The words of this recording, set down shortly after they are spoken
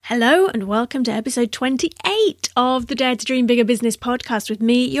Hello and welcome to episode 28 of the Dare to Dream Bigger Business podcast with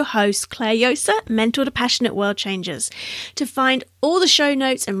me, your host, Claire Yosa, mentor to passionate world changers. To find all the show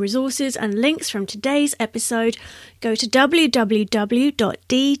notes and resources and links from today's episode, go to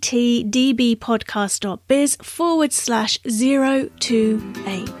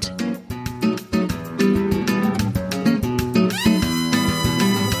www.dtdbpodcast.biz/028.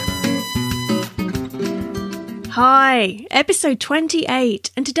 Hi, episode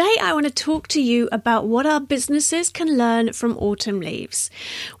 28, and today I want to talk to you about what our businesses can learn from autumn leaves.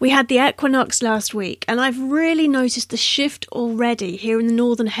 We had the equinox last week, and I've really noticed the shift already here in the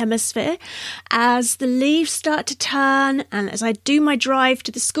Northern Hemisphere as the leaves start to turn, and as I do my drive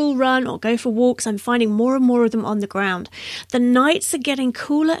to the school run or go for walks, I'm finding more and more of them on the ground. The nights are getting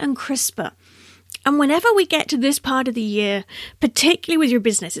cooler and crisper. And whenever we get to this part of the year, particularly with your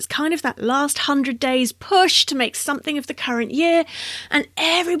business, it's kind of that last 100 days push to make something of the current year. And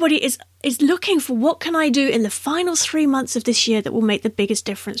everybody is looking for what can I do in the final 3 months of this year that will make the biggest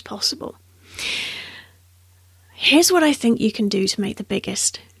difference possible. Here's what I think you can do to make the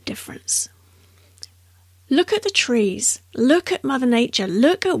biggest difference. Look at the trees. Look at Mother Nature.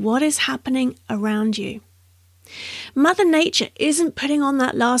 Look at what is happening around you. Mother Nature isn't putting on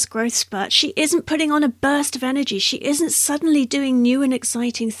that last growth spurt. She isn't putting on a burst of energy. She isn't suddenly doing new and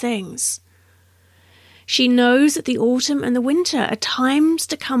exciting things. She knows that the autumn and the winter are times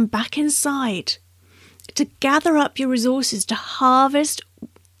to come back inside, to gather up your resources, to harvest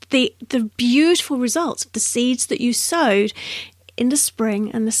the beautiful results of the seeds that you sowed in the spring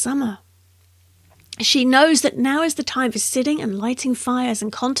and the summer. She knows that now is the time for sitting and lighting fires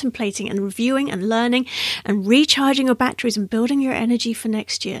and contemplating and reviewing and learning and recharging your batteries and building your energy for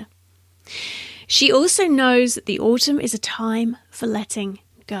next year. She also knows that the autumn is a time for letting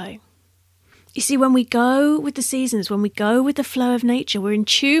go. You see, when we go with the seasons, when we go with the flow of nature, we're in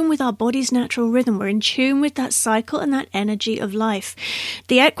tune with our body's natural rhythm. We're in tune with that cycle and that energy of life.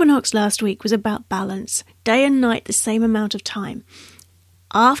 The equinox last week was about balance, day and night, the same amount of time.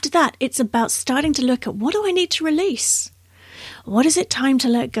 After that, it's about starting to look at what do I need to release? What is it time to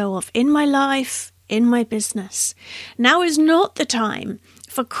let go of in my life, in my business? Now is not the time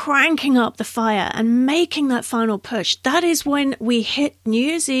for cranking up the fire and making that final push. That is when we hit New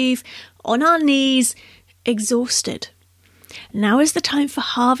Year's Eve on our knees, exhausted. Now is the time for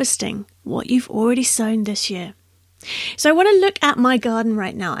harvesting what you've already sown this year. So I want to look at my garden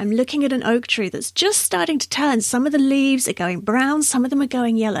right now. I'm looking at an oak tree that's just starting to turn. Some of the leaves are going brown, some of them are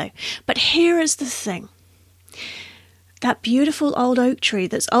going yellow. But here is the thing. That beautiful old oak tree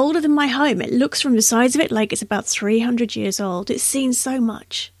that's older than my home, it looks from the size of it like it's about 300 years old. It's seen so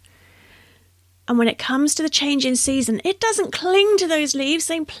much. And when it comes to the change in season, it doesn't cling to those leaves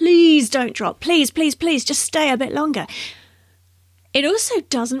saying, please don't drop, please, please, please, just stay a bit longer. It also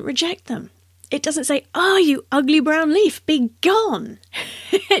doesn't reject them. It doesn't say, oh, you ugly brown leaf, be gone.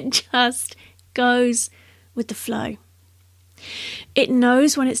 It just goes with the flow. It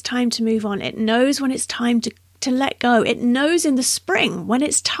knows when it's time to move on. It knows when it's time to let go. It knows in the spring when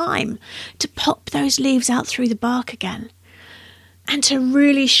it's time to pop those leaves out through the bark again and to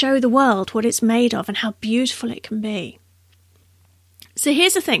really show the world what it's made of and how beautiful it can be. So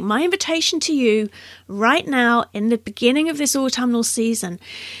here's the thing. My invitation to you right now in the beginning of this autumnal season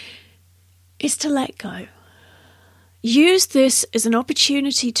is to let go. Use this as an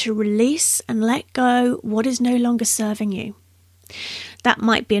opportunity to release and let go what is no longer serving you. That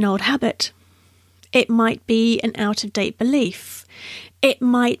might be an old habit. It might be an out-of-date belief. It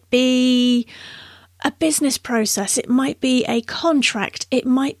might be a business process. It might be a contract. It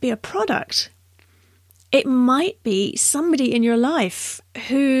might be a product. It might be somebody in your life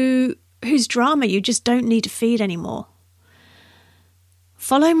whose drama you just don't need to feed anymore.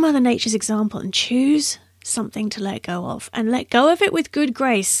 Follow Mother Nature's example and choose something to let go of. And let go of it with good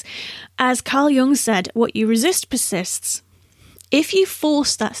grace. As Carl Jung said, what you resist persists. If you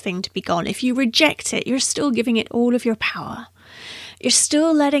force that thing to be gone, if you reject it, you're still giving it all of your power. You're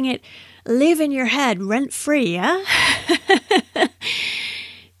still letting it live in your head rent-free, yeah?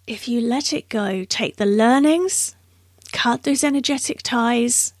 If you let it go, take the learnings, cut those energetic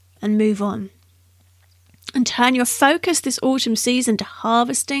ties, and move on. And turn your focus this autumn season to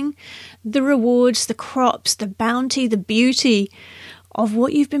harvesting the rewards, the crops, the bounty, the beauty of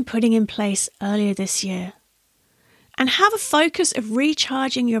what you've been putting in place earlier this year. And have a focus of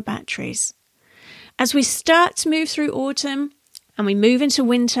recharging your batteries. As we start to move through autumn and we move into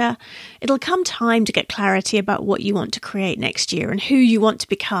winter, it'll come time to get clarity about what you want to create next year and who you want to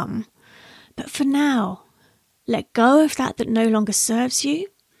become. But for now, let go of that no longer serves you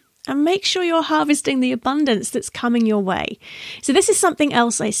and make sure you're harvesting the abundance that's coming your way. So this is something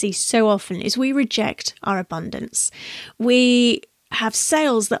else I see so often is we reject our abundance. We have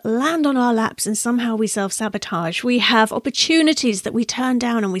sales that land on our laps and somehow we self-sabotage. We have opportunities that we turn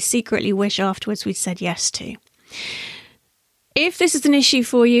down and we secretly wish afterwards we'd said yes to. If this is an issue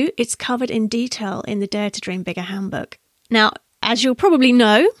for you, it's covered in detail in the Dare to Dream Bigger handbook. Now, as you'll probably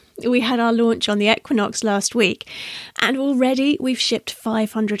know, we had our launch on the equinox last week, and already we've shipped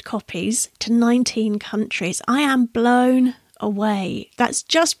 500 copies to 19 countries. I am blown away. That's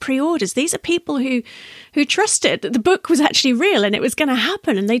just pre-orders. These are people who trusted that the book was actually real and it was going to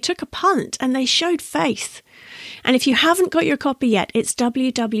happen, and they took a punt and they showed faith. And if you haven't got your copy yet, it's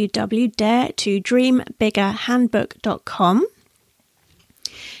www.daretodreambiggerhandbook.com.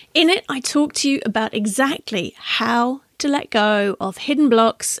 In it, I talk to you about exactly how to let go of hidden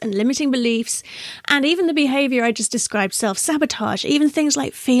blocks and limiting beliefs, and even the behavior I just described, self-sabotage, even things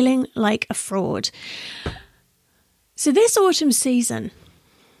like feeling like a fraud. So this autumn season,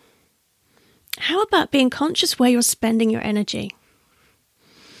 how about being conscious where you're spending your energy?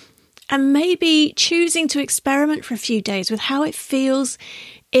 And maybe choosing to experiment for a few days with how it feels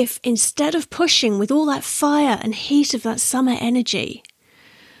if instead of pushing with all that fire and heat of that summer energy,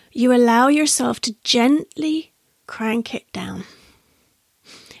 you allow yourself to gently crank it down,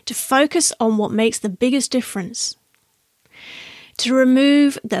 to focus on what makes the biggest difference, to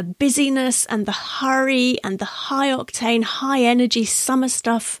remove the busyness and the hurry and the high-octane, high-energy summer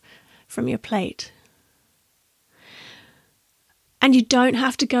stuff from your plate. And you don't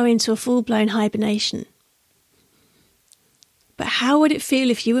have to go into a full-blown hibernation. But how would it feel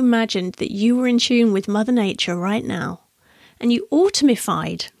if you imagined that you were in tune with Mother Nature right now and you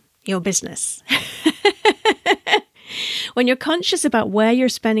automified your business? When you're conscious about where you're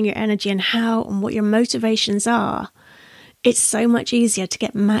spending your energy and how and what your motivations are, it's so much easier to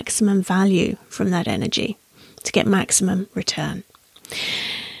get maximum value from that energy, to get maximum return.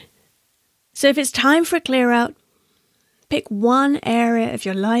 So if it's time for a clear out, pick one area of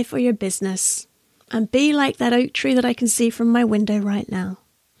your life or your business and be like that oak tree that I can see from my window right now.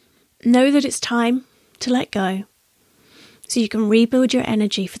 Know that it's time to let go so you can rebuild your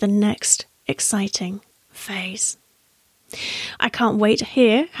energy for the next exciting phase. I can't wait to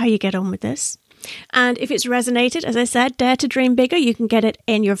hear how you get on with this. And if it's resonated, as I said, Dare to Dream Bigger, you can get it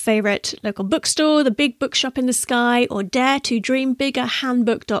in your favorite local bookstore, the big bookshop in the sky, or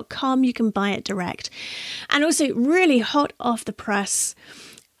daretodreambiggerhandbook.com. You can buy it direct. And also, really hot off the press,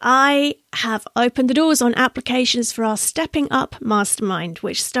 I have opened the doors on applications for our Stepping Up Mastermind,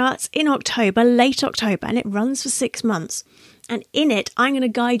 which starts in October, late October, and it runs for 6 months. And in it, I'm going to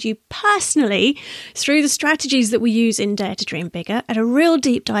guide you personally through the strategies that we use in Dare to Dream Bigger at a real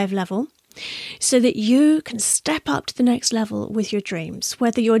deep dive level, so that you can step up to the next level with your dreams.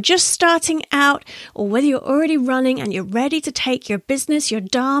 Whether you're just starting out or whether you're already running and you're ready to take your business, your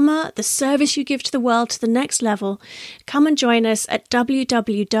dharma, the service you give to the world to the next level, come and join us at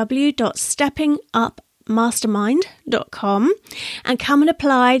www.steppingupmastermind.com and come and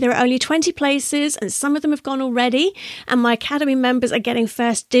apply. There are only 20 places and some of them have gone already, and my Academy members are getting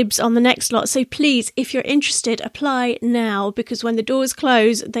first dibs on the next lot. So please, if you're interested, apply now, because when the doors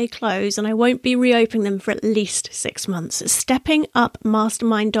close, they close, and I won't be reopening them for at least 6 months. It's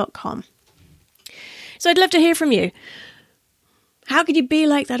steppingupmastermind.com. So I'd love to hear from you. How could you be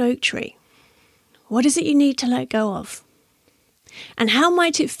like that oak tree? What is it you need to let go of? And how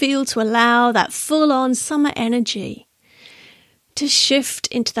might it feel to allow that full-on summer energy to shift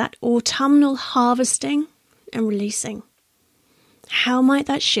into that autumnal harvesting and releasing? How might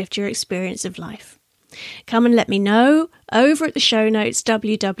that shift your experience of life? Come and let me know over at the show notes,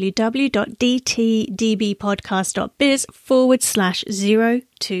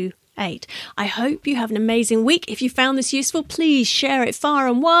 www.dtdbpodcast.biz/028. I hope you have an amazing week. If you found this useful, please share it far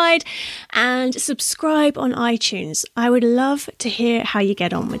and wide and subscribe on iTunes. I would love to hear how you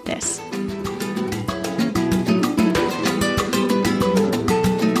get on with this.